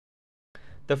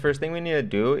The first thing we need to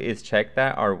do is check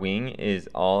that our wing is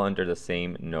all under the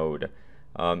same node.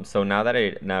 So now that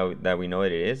we know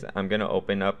what it is, I'm gonna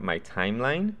open up my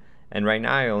timeline, and right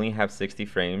now I only have 60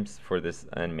 frames for this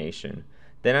animation.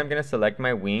 Then I'm gonna select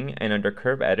my wing, and under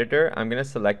Curve Editor, I'm gonna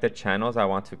select the channels I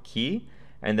want to key,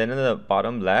 and then in the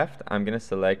bottom left, I'm gonna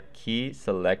select Key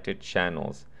Selected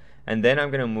Channels. And then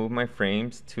I'm gonna move my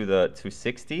frames to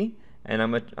 60, and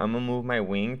I'm gonna move my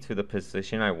wing to the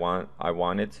position I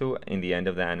want it to in the end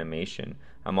of the animation.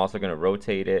 I'm also gonna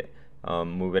rotate it,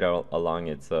 move it along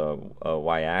its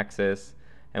y-axis,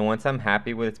 and once I'm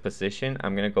happy with its position,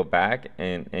 I'm gonna go back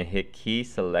and hit Key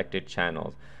Selected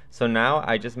Channels. So now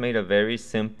I just made a very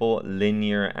simple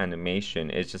linear animation.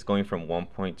 It's just going from one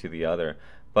point to the other.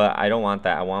 But I don't want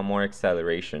that. I want more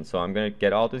acceleration. So I'm going to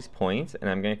get all these points and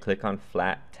I'm going to click on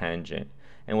Flat Tangent.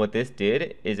 And what this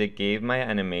did is it gave my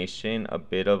animation a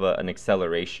bit of an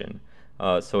acceleration.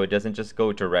 So it doesn't just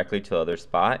go directly to the other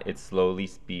spot. It slowly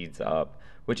speeds up,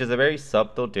 which is a very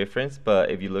subtle difference.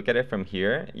 But if you look at it from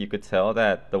here, you could tell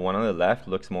that the one on the left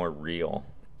looks more real.